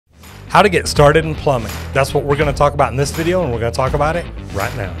How to get started in plumbing. That's what we're going to talk about in this video, and we're going to talk about it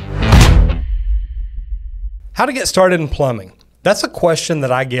right now. How to get started in plumbing. That's a question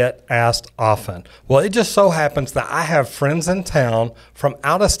that I get asked often. Well, it just so happens that I have friends in town from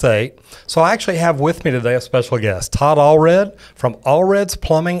out of state. So I actually have with me today a special guest, Todd Allred from Allred's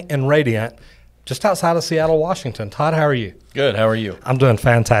Plumbing and Radiant, just outside of Seattle, Washington. Todd, how are you? Good. How are you? I'm doing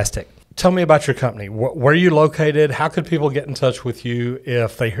fantastic. Tell me about your company. Where are you located? How could people get in touch with you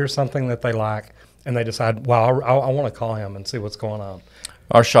if they hear something that they like and they decide, wow, I want to call him and see what's going on?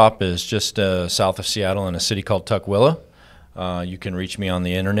 Our shop is just south of Seattle in a city called Tukwila. You can reach me on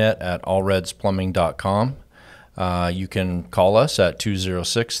the internet at allredsplumbing.com. You can call us at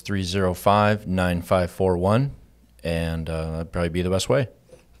 206-305-9541, and that'd probably be the best way.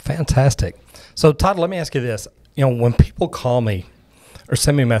 Fantastic. So, Todd, let me ask you this. You know, when people call me or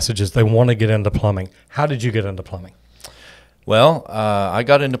send me messages, they want to get into plumbing. How did you get into plumbing? Well, I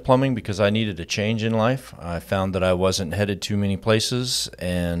got into plumbing because I needed a change in life. I found that I wasn't headed too many places,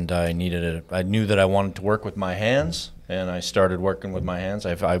 and I knew that I wanted to work with my hands, and I started working with my hands.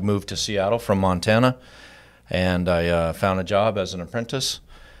 I moved to Seattle from Montana, and I found a job as an apprentice,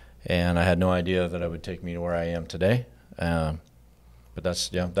 and I had no idea that it would take me to where I am today. But that's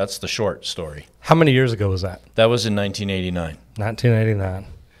the short story. How many years ago was that? That was in 1989. 1989.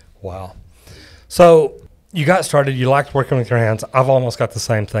 Wow. So you got started. You liked working with your hands. I've almost got the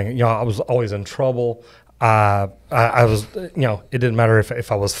same thing. You know, I was always in trouble. I was, you know, it didn't matter if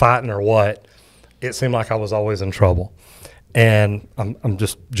I was fighting or what. It seemed like I was always in trouble. And I'm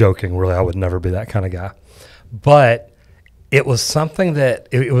just joking, really. I would never be that kind of guy. But it was something that,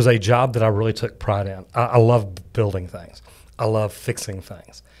 it was a job that I really took pride in. I love building things. I love fixing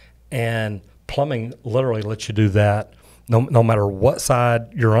things. And plumbing literally lets you do that no matter what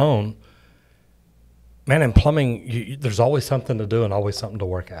side you're on. Man, in plumbing, there's always something to do and always something to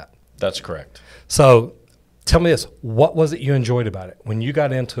work at. That's correct. So tell me this, what was it you enjoyed about it? When you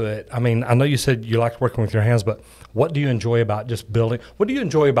got into it, I mean, I know you said you liked working with your hands, but what do you enjoy about just building? What do you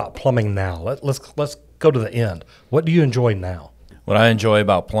enjoy about plumbing now? Let's go to the end. What do you enjoy now? What I enjoy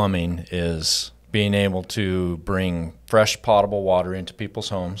about plumbing is being able to bring fresh potable water into people's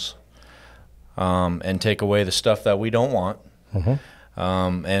homes, and take away the stuff that we don't want. Mm-hmm.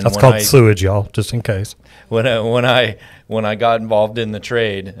 And that's called sewage, y'all, just in case. When I got involved in the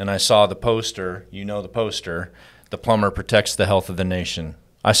trade and I saw the poster, the poster, the plumber protects the health of the nation.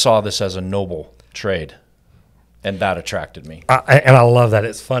 I saw this as a noble trade, and that attracted me. And I love that.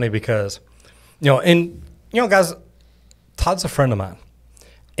 It's funny because, guys, Todd's a friend of mine.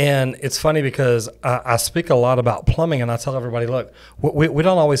 And it's funny because I speak a lot about plumbing, and I tell everybody, look, we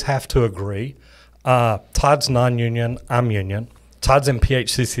don't always have to agree. Todd's non-union, I'm union. Todd's in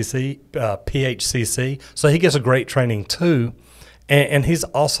PHCC, so he gets a great training too. And he's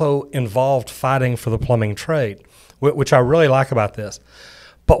also involved fighting for the plumbing trade, which I really like about this.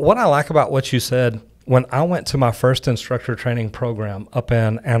 But what I like about what you said, when I went to my first instructor training program up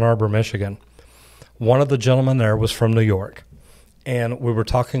in Ann Arbor, Michigan, one of the gentlemen there was from New York. And we were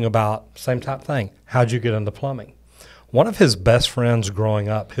talking about same type thing. How'd you get into plumbing? One of his best friends growing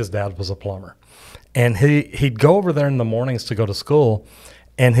up, his dad was a plumber. And he'd go over there in the mornings to go to school,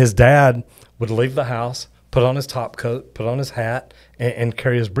 and his dad would leave the house, put on his top coat, put on his hat, and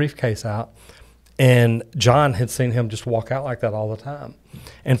carry his briefcase out. And John had seen him just walk out like that all the time.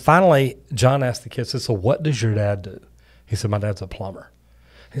 And finally, John asked the kid, so what does your dad do? He said, my dad's a plumber.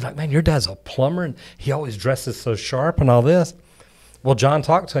 He's like, man, your dad's a plumber, and he always dresses so sharp and all this. Well, John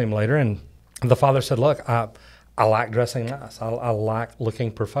talked to him later, and the father said, look, I like dressing nice. I like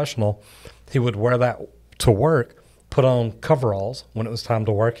looking professional. He would wear that to work, put on coveralls when it was time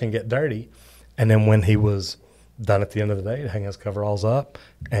to work and get dirty, and then when he was done at the end of the day, he'd hang his coveralls up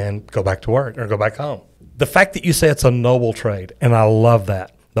and go back to work or go back home. The fact that you say it's a noble trade, and I love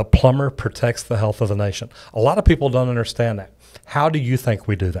that. The plumber protects the health of the nation. A lot of people don't understand that. How do you think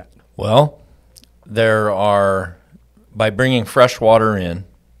we do that? Well, by bringing fresh water in,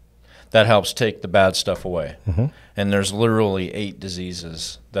 that helps take the bad stuff away. Mm-hmm. And there's literally 8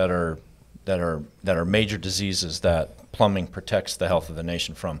 diseases that are major diseases that plumbing protects the health of the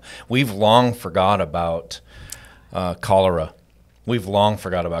nation from. We've long forgot about cholera. We've long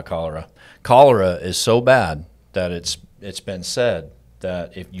forgot about cholera. Cholera is so bad that it's been said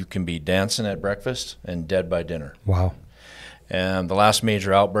that if you can be dancing at breakfast and dead by dinner. Wow. And the last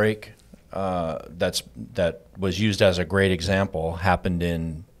major outbreak that was used as a great example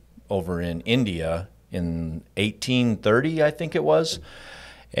happened over in India in 1830, I think it was.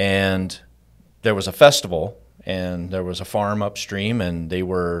 And there was a festival, and there was a farm upstream, and they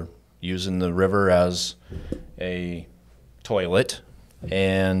were using the river as a toilet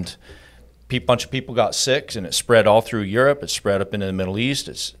and a bunch of people got sick, and it spread all through Europe. It spread up into the Middle East.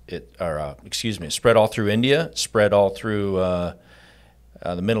 It spread all through India. It spread all through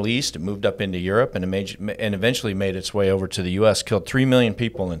the Middle East. It moved up into Europe, and eventually made its way over to the U.S. Killed 3 million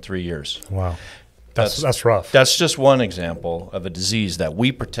people in 3 years. Wow, that's rough. That's just one example of a disease that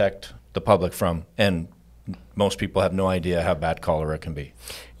we protect the public from, and most people have no idea how bad cholera can be.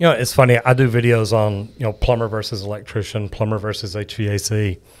 You know, it's funny. I do videos on, plumber versus electrician, plumber versus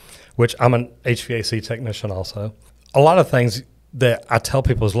HVAC, which I'm an HVAC technician also. A lot of things that I tell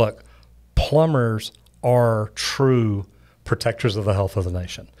people is, look, plumbers are true protectors of the health of the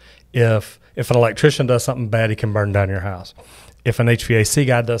nation. If an electrician does something bad, he can burn down your house. If an HVAC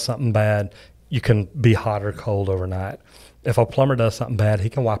guy does something bad, you can be hot or cold overnight. If a plumber does something bad, he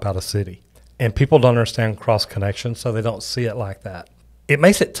can wipe out a city. And people don't understand cross connection, so they don't see it like that. It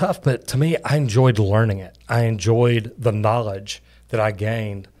makes it tough, but to me, I enjoyed learning it. I enjoyed the knowledge that I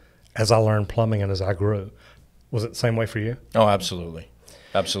gained as I learned plumbing and as I grew. Was it the same way for you? Oh, absolutely.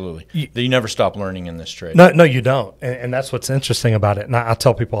 Absolutely. You never stop learning in this trade. No, you don't. And that's what's interesting about it. And I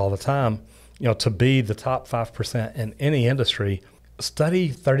tell people all the time, to be the top 5% in any industry, study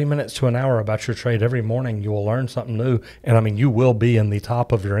 30 minutes to an hour about your trade every morning. You will learn something new. And, I mean, you will be in the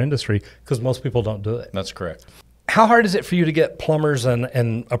top of your industry because most people don't do it. That's correct. How hard is it for you to get plumbers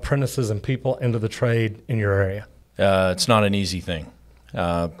and apprentices and people into the trade in your area? It's not an easy thing.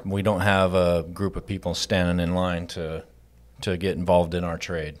 We don't have a group of people standing in line to get involved in our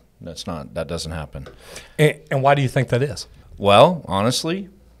trade. That doesn't happen. And why do you think that is? Well, honestly,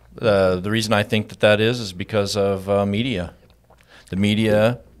 the reason I think that is because of media. The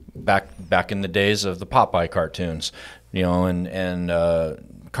media back in the days of the Popeye cartoons, and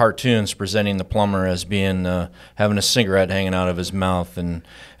cartoons presenting the plumber as being having a cigarette hanging out of his mouth and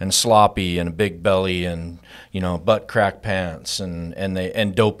sloppy and a big belly and butt crack pants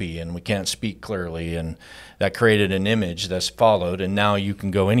and dopey, and we can't speak clearly, and that created an image that's followed, and now you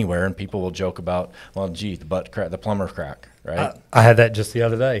can go anywhere and people will joke about, well, gee, the plumber crack, right? I had that just the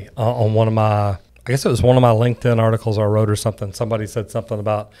other day on one of my, I guess it was one of my LinkedIn articles I wrote or something. Somebody said something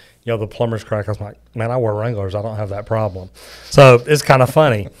about, the plumber's crack. I was like, man, I wear Wranglers. I don't have that problem. So it's kind of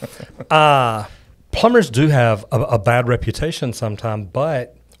funny. Plumbers do have a bad reputation sometimes,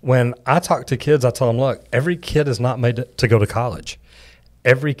 but when I talk to kids, I tell them, look, every kid is not made to go to college.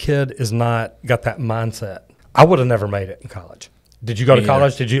 Every kid is not got that mindset. I would have never made it in college. Did you go to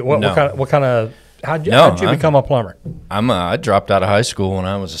college? Did you? No. What kind of? How'd you become a plumber? I dropped out of high school when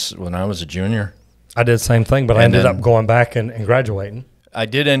I was a junior. I did the same thing, but I ended up going back and graduating. I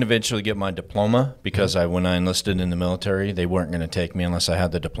did eventually get my diploma because when I enlisted in the military, they weren't going to take me unless I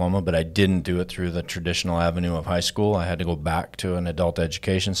had the diploma, but I didn't do it through the traditional avenue of high school. I had to go back to an adult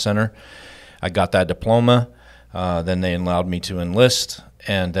education center. I got that diploma. Then they allowed me to enlist,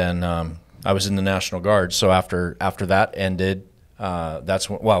 and then I was in the National Guard. So after that ended,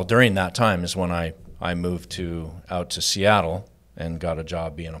 during that time is when I moved out to Seattle and got a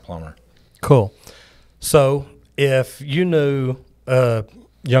job being a plumber. Cool. So if you knew a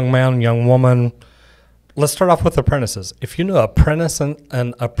young man, young woman, let's start off with apprentices. If you knew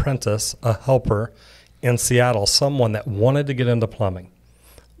an apprentice, a helper in Seattle, someone that wanted to get into plumbing,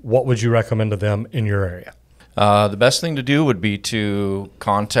 what would you recommend to them in your area? The best thing to do would be to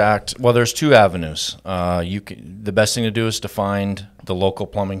contact, there's two avenues. The best thing to do is to find the local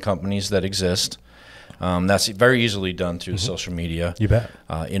plumbing companies that exist. That's very easily done through social media. You bet.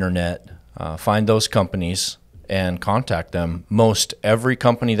 Internet. Find those companies and contact them. Most every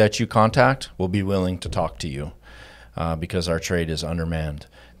company that you contact will be willing to talk to you because our trade is undermanned.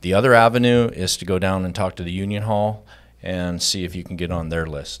 The other avenue is to go down and talk to the union hall and see if you can get on their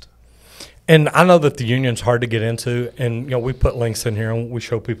list. And I know that the union's hard to get into, and we put links in here and we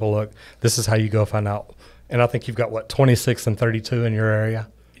show people, look, this is how you go find out. And I think you've got 26 and 32 in your area?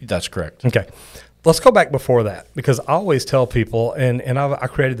 That's correct. Okay. Let's go back before that, because I always tell people, and I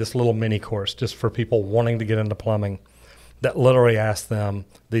created this little mini course just for people wanting to get into plumbing that literally asks them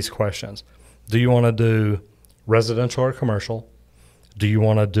these questions. Do you want to do residential or commercial? Do you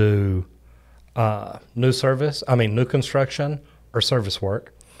want to do new construction or service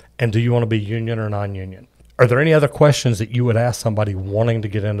work? And do you want to be union or non-union? Are there any other questions that you would ask somebody wanting to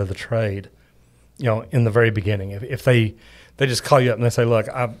get into the trade, in the very beginning? If they just call you up and they say, look,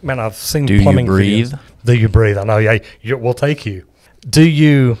 I've seen plumbing. Do you breathe? Do you breathe? I know, yeah, we'll take you.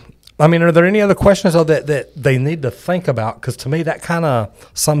 Are there any other questions though that they need to think about? Because to me, that kind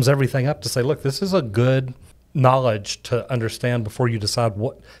of sums everything up to say, look, this is a good knowledge to understand before you decide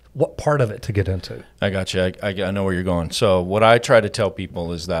what part of it to get into. I got you. I know where you're going. So what I try to tell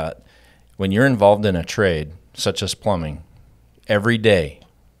people is that when you're involved in a trade such as plumbing, every day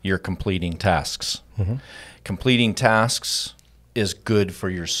you're completing tasks. Completing tasks is good for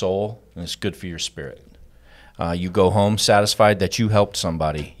your soul and it's good for your spirit. You go home satisfied that you helped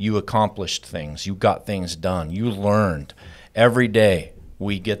somebody, you accomplished things, you got things done, you learned. Every day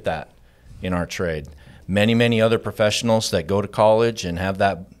we get that in our trade. Many other professionals that go to college and have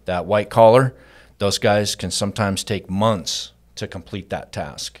that white collar, those guys can sometimes take months to complete that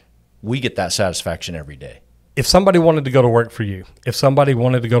task. We get that satisfaction every day. If somebody wanted to go to work for you, if somebody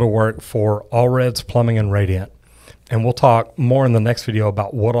wanted to go to work for Allred's Plumbing and Radiant, and we'll talk more in the next video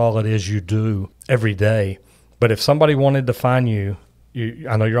about what all it is you do every day, but if somebody wanted to find you,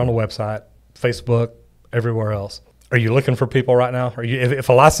 I know you're on the website, Facebook, everywhere else. Are you looking for people right now? Are you, if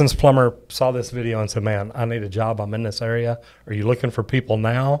a licensed plumber saw this video and said, man, I need a job, I'm in this area, are you looking for people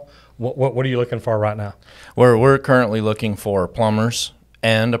now? What are you looking for right now? We're currently looking for plumbers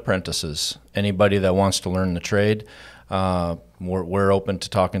and apprentices. Anybody that wants to learn the trade, we're open to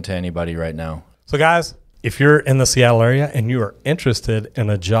talking to anybody right now. So guys, if you're in the Seattle area and you are interested in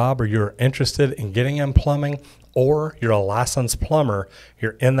a job or you're interested in getting in plumbing, or you're a licensed plumber,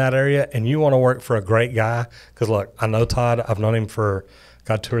 you're in that area and you want to work for a great guy, because look, I know Todd, I've known him for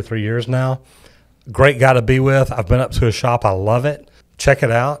 2 or 3 years now. Great guy to be with. I've been up to his shop. I love it. Check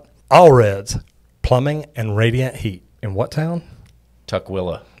it out. Allred's Plumbing and Radiant Heat. In what town?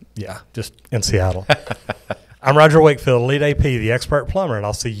 Tukwila. Yeah, just in Seattle. I'm Roger Wakefield, Lead AP, the expert plumber, and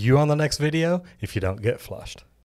I'll see you on the next video if you don't get flushed.